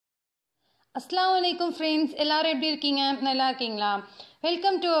Assalamualaikum friends, எல்லாரும் எப்படி இருக்கீங்க? நல்லா இருக்கீங்களா?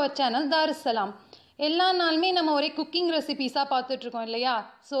 வெல்கம் டு அவர் சேனல் தாருசலாம். எல்லா நாளுமே நம்ம ஒரே குக்கிங் ரெசிபீஸாக பார்த்துட்டு இருக்கோம் இல்லையா?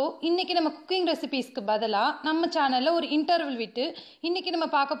 ஸோ இன்றைக்கி நம்ம குக்கிங் ரெசிபீஸ்க்கு பதிலாக நம்ம சேனலில் ஒரு இன்டர்வல் விட்டு இன்றைக்கி நம்ம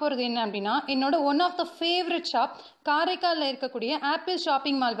பார்க்க போகிறது என்ன அப்படின்னா, என்னோட one of the favourite shop காரைக்காலில் இருக்கக்கூடிய ஆப்பிள்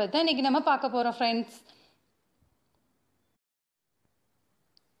ஷாப்பிங் மால் பற்றி தான் இன்றைக்கி நம்ம பார்க்க போகிறோம் ஃப்ரெண்ட்ஸ்.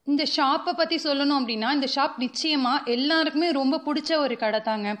 இந்த ஷாப்பை பற்றி சொல்லணும் அப்படின்னா, இந்த ஷாப் நிச்சயமாக எல்லாருக்குமே ரொம்ப பிடிச்ச ஒரு கடை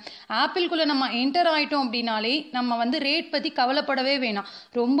தாங்க. ஆப்பிள்குள்ளே நம்ம என்டர் ஆகிட்டோம் அப்படின்னாலே நம்ம வந்து ரேட் பற்றி கவலைப்படவே வேணாம்.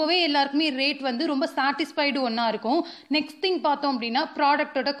 ரொம்பவே எல்லாருக்குமே ரேட் வந்து ரொம்ப சாட்டிஸ்ஃபைடு ஒன்றா இருக்கும். நெக்ஸ்ட் திங் பார்த்தோம் அப்படின்னா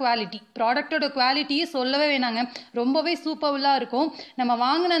ப்ராடக்டோட குவாலிட்டியே சொல்லவே வேணாங்க. ரொம்பவே சூப்பர்ஃபுல்லாக இருக்கும். நம்ம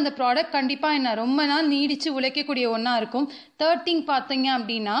வாங்கின அந்த ப்ராடக்ட் கண்டிப்பாக என்ன ரொம்ப நாள் நீடித்து உழைக்கக்கூடிய ஒன்றா இருக்கும். தேர்ட் திங் பார்த்தீங்க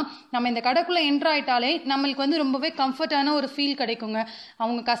அப்படின்னா, நம்ம இந்த கடைக்குள்ளே என்டர் ஆகிட்டாலே நம்மளுக்கு வந்து ரொம்பவே கம்ஃபர்டான ஒரு ஃபீல் கிடைக்குங்க.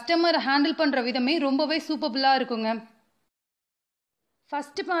 அவங்க கஸ்டமரை ஹேண்டில் பண்ணுற விதமே ரொம்பவே சூப்பர்ஃபுல்லாக இருக்குங்க.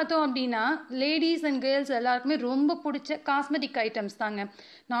 ஃபஸ்ட்டு பார்த்தோம் அப்படின்னா, லேடிஸ் அண்ட் கேர்ள்ஸ் எல்லாருக்குமே ரொம்ப பிடிச்ச காஸ்மெட்டிக் ஐட்டம்ஸ் தாங்க.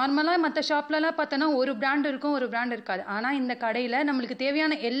 நார்மலாக மற்ற ஷாப்லலாம் பார்த்தோன்னா ஒரு பிராண்ட் இருக்கும், ஒரு பிராண்ட் இருக்காது. ஆனால் இந்த கடையில் நம்மளுக்கு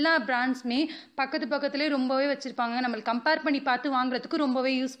தேவையான எல்லா பிராண்ட்ஸுமே பக்கத்துலேயே ரொம்பவே வச்சுருப்பாங்க. நம்மளுக்கு கம்பேர் பண்ணி பார்த்து வாங்குறதுக்கு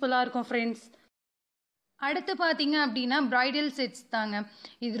ரொம்பவே யூஸ்ஃபுல்லாக இருக்கும் ஃப்ரெண்ட்ஸ். அடுத்து பார்த்தீங்க அப்படின்னா பிரைடல் செட்ஸ் தாங்க.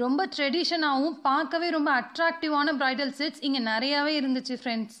 இது ரொம்ப ட்ரெடிஷனாகவும் பார்க்கவே ரொம்ப அட்ராக்டிவான பிரைடல் செட்ஸ் இங்கே நிறையாவே இருந்துச்சு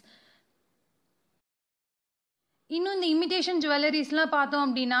ஃப்ரெண்ட்ஸ். இன்னும் இந்த இமிடேஷன் ஜுவல்லரிஸ்லாம் பார்த்தோம்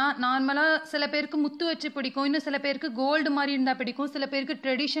அப்படின்னா, நார்மலாக சில பேருக்கு முத்து வச்சு பிடிக்கும், இன்னும் சில பேருக்கு கோல்டு மாதிரி இருந்தால் பிடிக்கும், சில பேருக்கு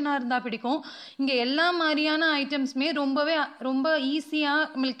ட்ரெடிஷனாக இருந்தால் பிடிக்கும். இங்கே எல்லா மாதிரியான ஐட்டம்ஸுமே ரொம்ப ஈஸியாக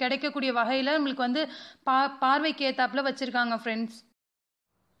நம்மளுக்கு கிடைக்கக்கூடிய வகையில் நம்மளுக்கு வந்து பார்வைக்கு ஏற்றாப்புல வச்சுருக்காங்க ஃப்ரெண்ட்ஸ்.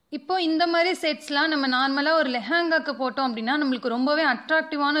 இப்போ இந்த மாதிரி செட்ஸ்லாம் நம்ம நார்மலாக ஒரு லெஹங்காக்கு போட்டோம் அப்படின்னா நம்மளுக்கு ரொம்பவே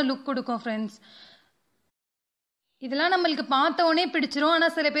அட்ராக்டிவான லுக் கொடுக்கும் ஃப்ரெண்ட்ஸ். இதெல்லாம் நம்மளுக்கு பார்த்தோன்னே பிடிச்சிரும்.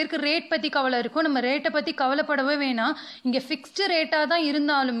 ஆனால் சில பேருக்கு ரேட் பற்றி கவலை இருக்கும். நம்ம ரேட்டை பற்றி கவலைப்படவே வேணாம். இங்கே ஃபிக்ஸ்டு ரேட்டாக தான்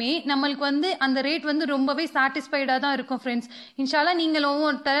இருந்தாலுமே நம்மளுக்கு வந்து அந்த ரேட் வந்து ரொம்பவே சாட்டிஸ்ஃபைடாக தான் இருக்கும் ஃப்ரெண்ட்ஸ். இன்ஷால்லா நீங்கள்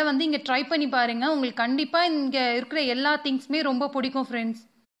ஒவ்வொரு தடவை வந்து இங்கே ட்ரை பண்ணி பாருங்கள். உங்களுக்கு கண்டிப்பாக இங்கே இருக்கிற எல்லா திங்ஸுமே ரொம்ப பிடிக்கும் ஃப்ரெண்ட்ஸ்.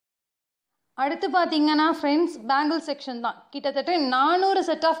 அடுத்து பார்த்தீங்கன்னா ஃப்ரெண்ட்ஸ், பேங்கிள் செக்ஷன் தான். கிட்டத்தட்ட 400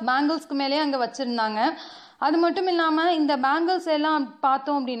 செட் ஆஃப் பேங்கிள்ஸ்க்கு மேலே அங்கே வச்சுருந்தாங்க. அது மட்டும் இல்லாமல் இந்த பேங்கிள்ஸ் எல்லாம்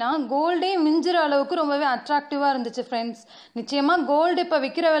பார்த்தோம் அப்படின்னா கோல்டே மிஞ்சுற அளவுக்கு ரொம்பவே அட்ராக்டிவாக இருந்துச்சு ஃப்ரெண்ட்ஸ். நிச்சயமாக கோல்டு இப்போ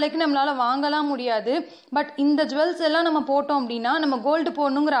விற்கிற விலைக்கு நம்மளால் வாங்கலாம் முடியாது. பட் இந்த ஜுவல்ஸ் எல்லாம் நம்ம போட்டோம் அப்படின்னா நம்ம கோல்டு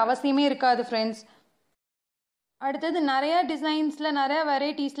போடணுங்கிற அவசியமே இருக்காது ஃப்ரெண்ட்ஸ். அடுத்தது நிறையா டிசைன்ஸில் நிறையா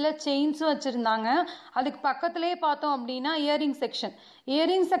வெரைட்டிஸில் செயின்ஸும் வச்சுருந்தாங்க. அதுக்கு பக்கத்துலேயே பார்த்தோம் அப்படின்னா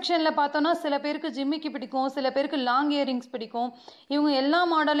இயரிங் செக்ஷனில் பார்த்தோன்னா சில பேருக்கு ஜிம்மிக்கு பிடிக்கும், சில பேருக்கு லாங் இயரிங்ஸ் பிடிக்கும். இவங்க எல்லா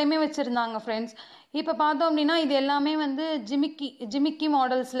மாடலையுமே வச்சுருந்தாங்க ஃப்ரெண்ட்ஸ். இப்போ பார்த்தோம் அப்படின்னா இது எல்லாமே வந்து ஜிமிக்கி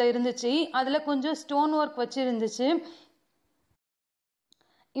மாடல்ஸில் இருந்துச்சு. அதில் கொஞ்சம் ஸ்டோன் ஒர்க் வச்சு இருந்துச்சு.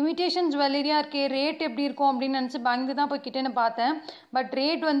 இமிடேஷன் ஜுவல்லரியாக இருக்கே, ரேட் எப்படி இருக்கும் அப்படின்னு நினச்சி பயந்து தான் போய் கிட்டேன்னு பார்த்தேன். பட்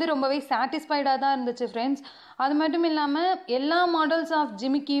ரேட் வந்து ரொம்பவே சாட்டிஸ்ஃபைடாக தான் இருந்துச்சு ஃப்ரெண்ட்ஸ். அது மட்டும் இல்லாமல் எல்லா மாடல்ஸ் ஆஃப்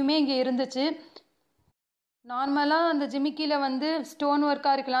ஜிமிக்கியுமே இங்கே இருந்துச்சு. நார்மலாக அந்த ஜிமிக்கியில் வந்து ஸ்டோன்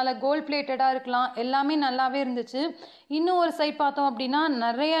ஒர்க்காக இருக்கலாம், இல்லை கோல்ட் பிளேட்டடாக இருக்கலாம், எல்லாமே நல்லாவே இருந்துச்சு. இன்னும் ஒரு சைட் பார்த்தோம் அப்படின்னா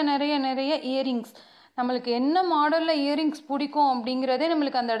நிறைய இயரிங்ஸ். நம்மளுக்கு என்ன மாடலில் இயரிங்ஸ் பிடிக்கும் அப்படிங்கிறதே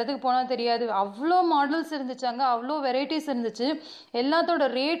நம்மளுக்கு அந்த இடத்துக்கு போனால் தெரியாது. அவ்வளோ மாடல்ஸ் இருந்துச்சு, அங்கே அவ்வளோ வெரைட்டிஸ் இருந்துச்சு.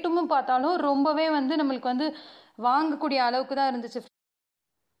 எல்லாத்தோட ரேட்டும் பார்த்தாலும் ரொம்பவே வந்து நம்மளுக்கு வந்து வாங்கக்கூடிய அளவுக்கு தான் இருந்துச்சு.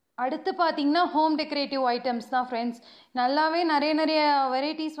 அடுத்து பார்த்தீங்கன்னா ஹோம் டெக்கரேட்டிவ் ஐட்டம்ஸ் தான் ஃப்ரெண்ட்ஸ். நல்லாவே நிறைய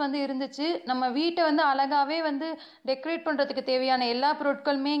வெரைட்டிஸ் வந்து இருந்துச்சு. நம்ம வீட்டை வந்து அழகாகவே வந்து டெக்கரேட் பண்ணுறதுக்கு தேவையான எல்லா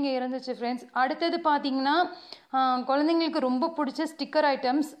பொருட்களுமே இங்கே இருந்துச்சு ஃப்ரெண்ட்ஸ். அடுத்தது பார்த்தீங்கன்னா குழந்தைங்களுக்கு ரொம்ப பிடிச்ச ஸ்டிக்கர்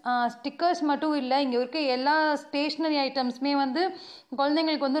ஐட்டம்ஸ். ஸ்டிக்கர்ஸ் மட்டும் இல்லை, இங்கே இருக்க எல்லா ஸ்டேஷ்னரி ஐட்டம்ஸுமே வந்து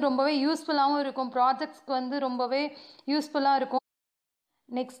குழந்தைங்களுக்கு வந்து ரொம்பவே யூஸ்ஃபுல்லாகவும் இருக்கும். ப்ராஜெக்ட்ஸ்க்கு வந்து ரொம்பவே யூஸ்ஃபுல்லாக இருக்கும்.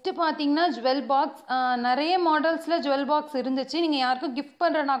 நெக்ஸ்ட்டு பார்த்தீங்கன்னா ஜுவல் பாக்ஸ். நிறைய மாடல்ஸில் ஜுவல் பாக்ஸ் இருந்துச்சு. நீங்கள் யாருக்கும் கிஃப்ட்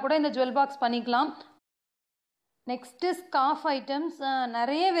பண்ணுறனா கூட இந்த ஜுவல் பாக்ஸ் பண்ணிக்கலாம். Next scarf items.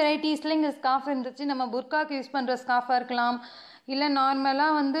 நிறைய வெரைட்டிஸில் இங்கே ஸ்கார்ஃப் இருந்துச்சு. நம்ம புர்காக்கு யூஸ் பண்ணுற ஸ்கார்ஃபாக இருக்கலாம், இல்லை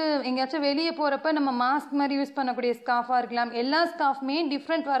நார்மலாக வந்து எங்கேயாச்சும் வெளியே போகிறப்ப நம்ம மாஸ்க் மாதிரி யூஸ் பண்ணக்கூடிய ஸ்கார்ஃபாக இருக்கலாம். எல்லா ஸ்கார்ஃப்மே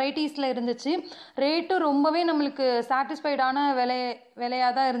டிஃப்ரெண்ட் வெரைட்டிஸில் இருந்துச்சு. ரேட்டும் ரொம்பவே நம்மளுக்கு சாட்டிஸ்ஃபைடான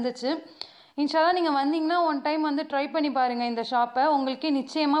விலையாக தான் இருந்துச்சு. இன்ஷால்லா நீங்கள் வந்தீங்கன்னா ஒன் டைம் வந்து ட்ரை பண்ணி பாருங்கள் இந்த ஷாப்பை, உங்களுக்கே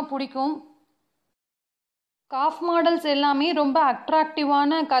நிச்சயமாக பிடிக்கும். ஸ்கார்ஃப் மாடல்ஸ் எல்லாமே ரொம்ப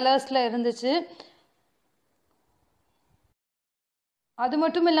அட்ராக்டிவான கலர்ஸில் இருந்துச்சு. அது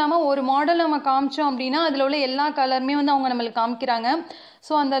மட்டும் இல்லாமல் ஒரு மாடல் நம்ம காமிச்சோம் அப்படின்னா அதில் உள்ள எல்லா கலருமே வந்து அவங்க நம்மளுக்கு காமிக்கிறாங்க.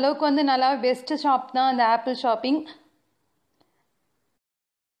 ஸோ அந்த அளவுக்கு வந்து நல்லா பெஸ்ட்டு ஷாப் தான் அந்த ஆப்பிள் ஷாப்பிங்.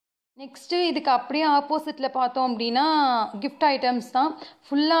 நெக்ஸ்ட்டு இதுக்கு அப்படியே ஆப்போசிட்டில் பார்த்தோம் அப்படின்னா கிஃப்ட் ஐட்டம்ஸ் தான்.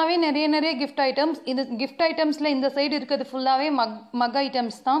 ஃபுல்லாகவே நிறைய கிஃப்ட் ஐட்டம்ஸ். இது கிஃப்ட் ஐட்டம்ஸில் இந்த சைடு இருக்கிறது ஃபுல்லாகவே மக்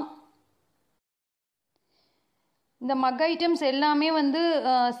ஐட்டம்ஸ் தான். இந்த மக் ஐட்டம்ஸ் எல்லாமே வந்து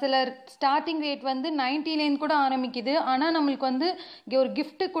சில ஸ்டார்டிங் ரேட் வந்து 99 கூட ஆரம்பிக்குது. ஆனால் நம்மளுக்கு வந்து ஒரு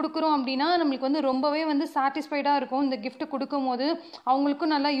gift கொடுக்குறோம் அப்படின்னா நம்மளுக்கு வந்து ரொம்பவே வந்து சாட்டிஸ்ஃபைடாக இருக்கும். இந்த gift கொடுக்கும் போது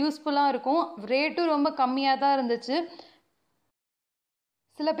அவங்களுக்கும் நல்லா யூஸ்ஃபுல்லாக இருக்கும். ரேட்டும் ரொம்ப கம்மியாக தான் இருந்துச்சு.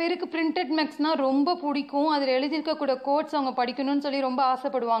 சில பேருக்கு பிரிண்டட் மக்ஸ்னால் ரொம்ப பிடிக்கும். அதில் எழுதியிருக்கக்கூடிய கோட்ஸ் அவங்க படிக்கணும்னு சொல்லி ரொம்ப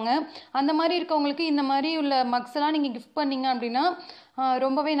ஆசைப்படுவாங்க. அந்த மாதிரி இருக்கவங்களுக்கு இந்த மாதிரி உள்ள மக்ஸ் எல்லாம் நீங்கள் கிஃப்ட் பண்ணீங்க அப்படின்னா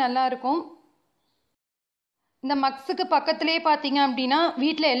ரொம்பவே நல்லாயிருக்கும். இந்த மக்ஸுக்கு பக்கத்துலேயே பார்த்தீங்க அப்படின்னா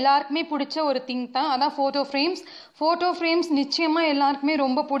வீட்டில் எல்லாருக்குமே பிடிச்ச ஒரு திங் தான், அதான் ஃபோட்டோ ஃப்ரேம்ஸ். ஃபோட்டோ ஃப்ரேம்ஸ் நிச்சயமாக எல்லாருக்குமே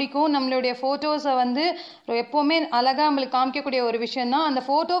ரொம்ப பிடிக்கும். நம்மளுடைய ஃபோட்டோஸை வந்து எப்போவுமே அழகாக நம்மளுக்கு காமிக்கக்கூடிய ஒரு விஷயந்தான். அந்த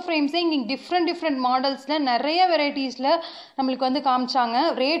ஃபோட்டோ ஃப்ரேம்ஸே இங்கே டிஃப்ரெண்ட் மாடல்ஸில் நிறைய வெரைட்டிஸில் நம்மளுக்கு வந்து காமிச்சாங்க.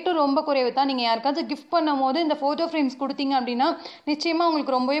 ரேட்டும் ரொம்ப குறைவு தான். நீங்கள் யாருக்காச்சும் கிஃப்ட் பண்ணும் போது இந்த ஃபோட்டோ ஃப்ரேம்ஸ் கொடுத்தீங்க அப்படின்னா நிச்சயமாக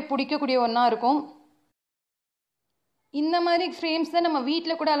உங்களுக்கு ரொம்பவே பிடிக்கக்கூடிய ஒன்றா இருக்கும். இந்த மாதிரி ஃப்ரேம்ஸ் தான் நம்ம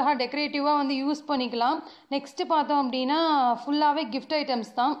வீட்டில் கூட அழகாக டெக்கரேட்டிவாக வந்து யூஸ் பண்ணிக்கலாம். நெக்ஸ்ட்டு பார்த்தோம் அப்படின்னா ஃபுல்லாகவே கிஃப்ட்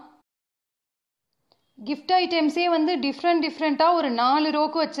ஐட்டம்ஸ் தான். கிஃப்ட் ஐட்டம்ஸே வந்து டிஃப்ரெண்ட்டாக ஒரு 4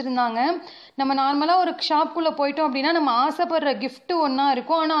 ரோக்கு வச்சுருந்தாங்க. நம்ம நார்மலாக ஒரு ஷாப்புக்குள்ளே போயிட்டோம் அப்படின்னா நம்ம ஆசைப்படுற கிஃப்ட்டு ஒன்றா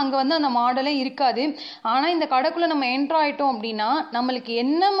இருக்கும். ஆனால் அங்கே வந்து அந்த மாடலே இருக்காது. ஆனால் இந்த கடைக்குள்ளே நம்ம என்ட்ரு ஆகிட்டோம் அப்படின்னா நம்மளுக்கு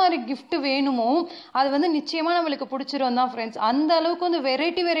என்ன மாதிரி கிஃப்ட் வேணுமோ அது வந்து நிச்சயமாக நம்மளுக்கு பிடிச்சிரும் தான் ஃப்ரெண்ட்ஸ். அந்த அளவுக்கு வந்து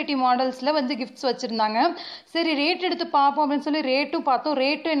வெரைட்டி மாடல்ஸில் வந்து கிஃப்ட்ஸ் வச்சுருந்தாங்க. சரி ரேட் எடுத்து பார்ப்போம் அப்படின்னு சொல்லி ரேட்டும் பார்த்தோம்.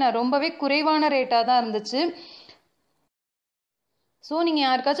 ரேட்டும் என்ன ரொம்பவே குறைவான ரேட்டாக தான் இருந்துச்சு. ஸோ நீங்கள்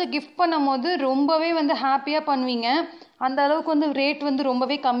யாருக்காச்சும் கிஃப்ட் பண்ணும் போது ரொம்பவே வந்து ஹாப்பியாக பண்ணுவீங்க. அந்த அளவுக்கு வந்து ரேட் வந்து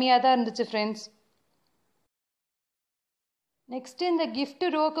ரொம்பவே கம்மியாக தான் இருந்துச்சு ஃப்ரெண்ட்ஸ். நெக்ஸ்ட்டு இந்த கிஃப்ட்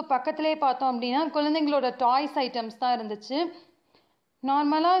ரோக்கு பக்கத்துலேயே பார்த்தோம் அப்படின்னா குழந்தைங்களோட டாய்ஸ் ஐட்டம்ஸ் தான் இருந்துச்சு.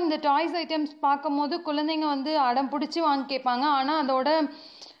 நார்மலாக இந்த டாய்ஸ் ஐட்டம்ஸ் பார்க்கும் போது குழந்தைங்க வந்து அடம் பிடிச்சி வாங்கி கேட்பாங்க. ஆனால் அதோட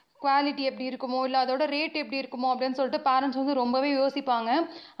குவாலிட்டி எப்படி இருக்குமோ இல்லை அதோட ரேட் எப்படி இருக்குமோ அப்படின்னு சொல்லிட்டு பேரண்ட்ஸ் வந்து ரொம்பவே யோசிப்பாங்க.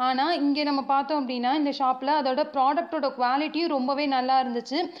 ஆனால் இங்கே நம்ம பார்த்தோம் அப்படின்னா இந்த ஷாப்பில் அதோட ப்ராடக்டோட குவாலிட்டியும் ரொம்பவே நல்லா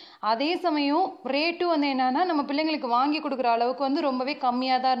இருந்துச்சு. அதே சமயம் ரேட்டும் வந்து என்னன்னா நம்ம பிள்ளைங்களுக்கு வாங்கி கொடுக்குற அளவுக்கு வந்து ரொம்பவே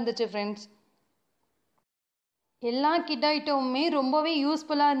கம்மியாக தான் இருந்துச்சு ஃப்ரெண்ட்ஸ். எல்லா கிட் ஐட்டமுமே ரொம்பவே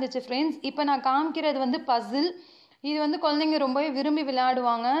யூஸ்ஃபுல்லாக இருந்துச்சு ஃப்ரெண்ட்ஸ். இப்போ நான் காமிக்கிறது வந்து பசில். இது வந்து குழந்தைங்க ரொம்பவே விரும்பி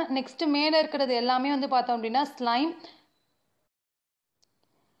விளையாடுவாங்க. நெக்ஸ்ட்டு மேலே இருக்கிறது எல்லாமே வந்து பார்த்தோம் அப்படின்னா ஸ்லைம்.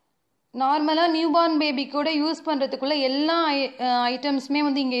 நார்மலாக நியூபார்ன் பேபி கூட யூஸ் பண்ணுறதுக்குள்ள எல்லா ஐட்டம்ஸுமே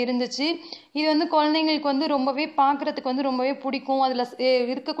வந்து இங்கே இருந்துச்சு. இது வந்து குழந்தைங்களுக்கு வந்து ரொம்பவே பார்க்குறதுக்கு வந்து ரொம்பவே பிடிக்கும். அதில்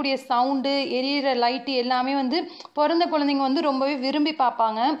இருக்கக்கூடிய சவுண்டு, எரியிற லைட்டு எல்லாமே வந்து பிறந்த குழந்தைங்க வந்து ரொம்பவே விரும்பி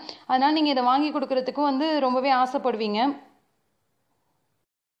பார்ப்பாங்க. அதனால் நீங்கள் இதை வாங்கி கொடுக்குறதுக்கும் வந்து ரொம்பவே ஆசைப்படுவீங்க.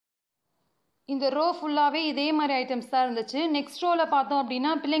 இந்த ரோ ஃபுல்லாகவே இதே மாதிரி ஐட்டம்ஸ் தான் இருந்துச்சு. நெக்ஸ்ட் ரோவில் பார்த்தோம் அப்படின்னா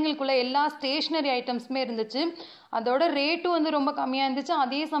பிள்ளைங்களுக்குள்ள எல்லா ஸ்டேஷ்னரி ஐட்டம்ஸுமே இருந்துச்சு. அதோட ரேட்டும் வந்து ரொம்ப கம்மியாக இருந்துச்சு.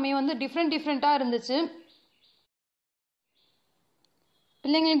 அதே சமயம் வந்து டிஃப்ரெண்ட்டாக இருந்துச்சு.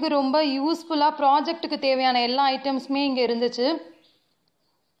 பிள்ளைங்களுக்கு ரொம்ப யூஸ்ஃபுல்லாக ப்ராஜெக்ட்டுக்கு தேவையான எல்லா ஐட்டம்ஸுமே இங்கே இருந்துச்சு.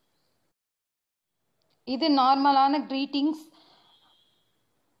 இது நார்மலான க்ரீட்டிங்ஸ்.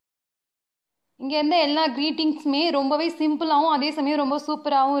 இங்கே இருந்த எல்லா க்ரீட்டிங்ஸுமே ரொம்பவே சிம்பிளாகவும் அதே சமயம் ரொம்ப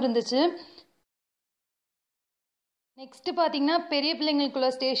சூப்பராகவும் இருந்துச்சு. நெக்ஸ்ட்டு பார்த்தீங்கன்னா பெரிய பிள்ளைங்களுக்குள்ள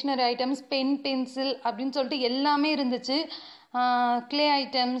ஸ்டேஷ்னரி ஐட்டம்ஸ், பென், பென்சில் அப்படின்னு சொல்லிட்டு எல்லாமே இருந்துச்சு. க்ளே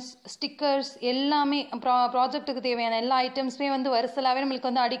ஐட்டம்ஸ், ஸ்டிக்கர்ஸ் எல்லாமே ப்ராஜெக்ட்டுக்கு தேவையான எல்லா ஐட்டம்ஸுமே வந்து வரிசலாகவே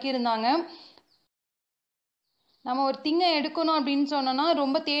நம்மளுக்கு வந்து அடுக்கியிருந்தாங்க. நம்ம ஒரு திங்கை எடுக்கணும் அப்படின்னு சொன்னோன்னா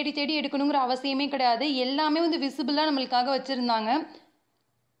ரொம்ப தேடி எடுக்கணுங்கிற அவசியமே கிடையாது. எல்லாமே வந்து விசிபிளாக நம்மளுக்காக வச்சுருந்தாங்க.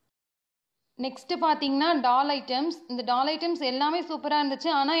 நெக்ஸ்ட்டு பார்த்தீங்கன்னா டால் ஐட்டம்ஸ். இந்த டால் ஐட்டம்ஸ் எல்லாமே சூப்பராக இருந்துச்சு.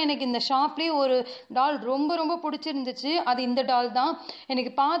 ஆனால் எனக்கு இந்த ஷாப்லேயே ஒரு டால் ரொம்ப பிடிச்சிருந்துச்சு. அது இந்த டால் தான்.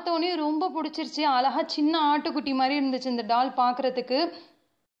 எனக்கு பார்த்தோன்னே ரொம்ப பிடிச்சிருச்சு. அழகாக சின்ன ஆட்டுக்குட்டி மாதிரி இருந்துச்சு இந்த டால் பார்க்குறதுக்கு.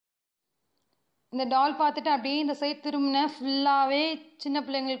 இந்த டால் பார்த்துட்டு அப்படியே இந்த சைட் திரும்பினேன். ஃபுல்லாகவே சின்ன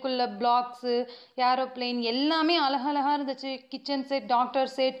பிள்ளைங்களுக்குள்ள பிளாக்ஸு, ஏரோப்ளேன் எல்லாமே அழகழகாக இருந்துச்சு. கிச்சன் செட்,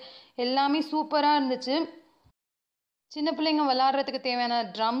 டாக்டர் செட் எல்லாமே சூப்பராக இருந்துச்சு. சின்ன பிள்ளைங்க விளையாடுறதுக்கு தேவையான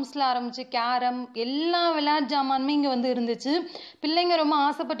ட்ரம்ஸில் ஆரம்பித்து கேரம் எல்லா விளையாட்டு ஜாமானுமே இங்கே வந்து இருந்துச்சு. பிள்ளைங்க ரொம்ப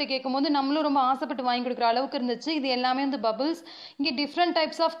ஆசைப்பட்டு கேட்கும்போது நம்மளும் ரொம்ப ஆசைப்பட்டு வாங்கி கொடுக்குற அளவுக்கு இருந்துச்சு. இது எல்லாமே வந்து பபிள்ஸ். இங்கே டிஃப்ரெண்ட்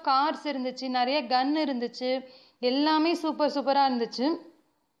டைப்ஸ் ஆஃப் கார்ஸ் இருந்துச்சு, நிறைய கன் இருந்துச்சு. எல்லாமே சூப்பராக இருந்துச்சு.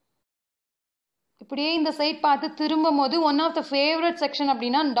 இப்படியே இந்த சைட் பார்த்து திரும்பும் போது one of the favourite section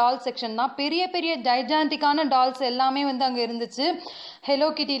அப்படின்னா டால் செக்ஷன் தான். பெரிய ஜைஜாண்டிக்கான டால்ஸ் எல்லாமே வந்து அங்கே இருந்துச்சு. ஹெலோ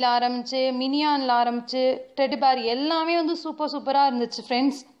கிட்டியில் ஆரம்பிச்சு, மினியானில் ஆரம்பிச்சு, டெடி பேர் எல்லாமே வந்து சூப்பராக இருந்துச்சு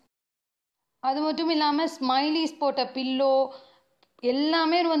ஃப்ரெண்ட்ஸ். அது மட்டும் இல்லாமல் ஸ்மைலிஸ் போட்ட பில்லோ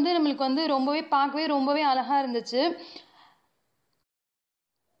எல்லாமே வந்து நம்மளுக்கு வந்து ரொம்பவே பார்க்கவே ரொம்பவே அழகாக இருந்துச்சு.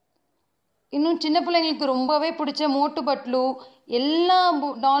 இன்னும் சின்ன பிள்ளைங்களுக்கு ரொம்பவே பிடிச்ச மோட்டு பட்லு எல்லா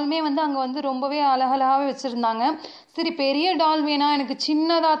டாலுமே வந்து அங்கே வந்து ரொம்பவே அழகழகாகவே வச்சுருந்தாங்க. சரி பெரிய டால் வேணாம், எனக்கு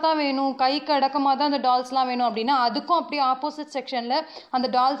சின்னதாக தான் வேணும், கைக்கு அடக்கமாக தான் அந்த டால்ஸ்லாம் வேணும் அப்படின்னா அதுக்கும் அப்படியே ஆப்போசிட் செக்ஷனில் அந்த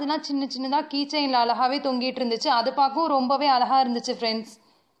டால்ஸ்லாம் சின்ன சின்னதாக கீ செயினில் அழகாகவே தொங்கிட்டு இருந்துச்சு. அது பார்க்கவும் ரொம்பவே அழகாக இருந்துச்சு ஃப்ரெண்ட்ஸ்.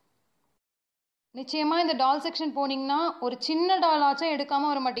 நிச்சயமாக இந்த டால் செக்ஷன் போனீங்கன்னா ஒரு சின்ன டாலாச்சும்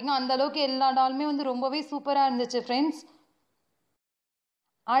எடுக்காமல் வர மாட்டீங்க. அந்த அளவுக்கு எல்லா டாலுமே வந்து ரொம்பவே சூப்பராக இருந்துச்சு ஃப்ரெண்ட்ஸ்.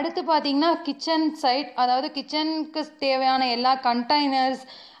 அடுத்து பார்த்தீங்கன்னா கிச்சன் சைட், அதாவது கிச்சனுக்கு தேவையான எல்லா கண்டெய்னர்ஸ்,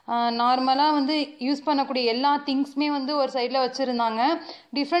 நார்மலாக வந்து யூஸ் பண்ணக்கூடிய எல்லா திங்ஸுமே வந்து ஒரு சைடில் வச்சுருந்தாங்க.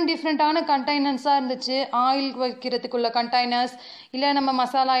 டிஃப்ரெண்ட்டான கண்டெய்னர்ஸாக இருந்துச்சு. ஆயில் வைக்கிறதுக்குள்ள கண்டெய்னர்ஸ், இல்லை நம்ம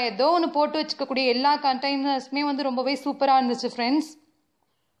மசாலா ஏதோ ஒன்று போட்டு வச்சுக்கக்கூடிய எல்லா கண்டெய்னர்ஸுமே வந்து ரொம்பவே சூப்பராக இருந்துச்சு ஃப்ரெண்ட்ஸ்.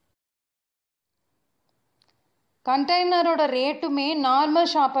 கண்டெய்னரோட ரேட்டுமே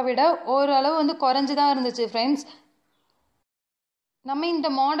நார்மல் ஷாப்பை விட ஓரளவு வந்து குறைஞ்சி தான் இருந்துச்சு ஃப்ரெண்ட்ஸ். நம்ம இந்த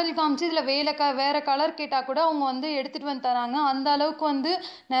மாடல் காமிச்சு இதில் வேறு கலர் கேட்டால் கூட அவங்க வந்து எடுத்துகிட்டு வந்து தராங்க. அந்த அளவுக்கு வந்து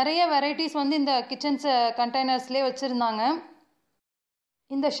நிறைய வெரைட்டிஸ் வந்து இந்த கிச்சன்ஸ் கண்டெய்னர்ஸ்லேயே வச்சுருந்தாங்க.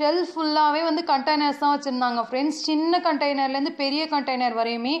 இந்த ஷெல்ஃப் ஃபுல்லாகவே வந்து கண்டெய்னர்ஸ் தான் வச்சுருந்தாங்க ஃப்ரெண்ட்ஸ். சின்ன கண்டெய்னர்லேருந்து பெரிய கண்டெய்னர்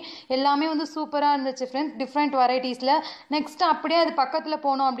வரையுமே எல்லாமே வந்து சூப்பராக இருந்துச்சு ஃப்ரெண்ட்ஸ், டிஃப்ரெண்ட் வெரைட்டிஸில். நெக்ஸ்ட் அப்படியே அது பக்கத்தில்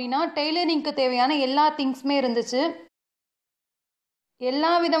போனோம் அப்படின்னா டெய்லரிங்க்கு தேவையான எல்லா திங்ஸுமே இருந்துச்சு. எல்லா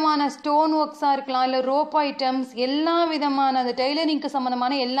விதமான ஸ்டோன் ஒர்க்ஸாக இருக்கலாம், இல்லை ரோப் ஐட்டம்ஸ், எல்லா விதமான அந்த டெய்லரிங்க்கு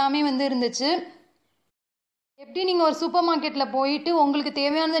சம்மந்தமான எல்லாமே வந்து இருந்துச்சு. எப்படி நீங்கள் ஒரு சூப்பர் மார்க்கெட்டில் போயிட்டு உங்களுக்கு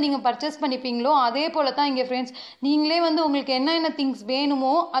தேவையானதை நீங்கள் பர்ச்சேஸ் பண்ணிப்பீங்களோ அதே போல் தான் இங்கே ஃப்ரெண்ட்ஸ். நீங்களே வந்து உங்களுக்கு என்னென்ன திங்ஸ்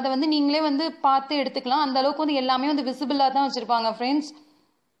வேணுமோ அதை வந்து நீங்களே வந்து பார்த்து எடுத்துக்கலாம். அந்த அளவுக்கு வந்து எல்லாமே வந்து விசிபிளாக தான் வச்சுருப்பாங்க ஃப்ரெண்ட்ஸ்.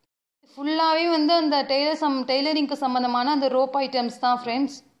 ஃபுல்லாகவே வந்து அந்த டெய்லரிங்க்கு சம்மந்தமான அந்த ரோப் ஐட்டம்ஸ் தான்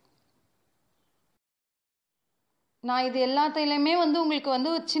ஃப்ரெண்ட்ஸ். நான் இது எல்லாத்தையுமே வந்து உங்களுக்கு வந்து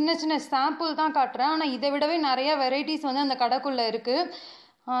சின்ன சின்ன சாம்பிள் தான் காட்டுறேன். ஆனால் இதை விடவே நிறைய வெரைட்டிஸ் வந்து அந்த கடைக்குள்ளே இருக்குது.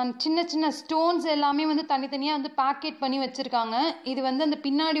 சின்ன சின்ன ஸ்டோன்ஸ் எல்லாமே வந்து தனித்தனியாக வந்து பேக்கெட் பண்ணி வச்சுருக்காங்க. இது வந்து அந்த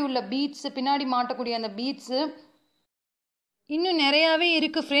பின்னாடி உள்ள பீட்ஸு, பின்னாடி மாட்டக்கூடிய அந்த பீட்ஸு இன்னும் நிறையாவே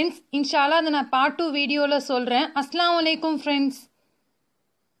இருக்குது ஃப்ரெண்ட்ஸ். இன்ஷா அல்லாஹ் அதை நான் part 2 வீடியோவில் சொல்கிறேன். அஸ்ஸலாமு அலைக்கும் ஃப்ரெண்ட்ஸ்.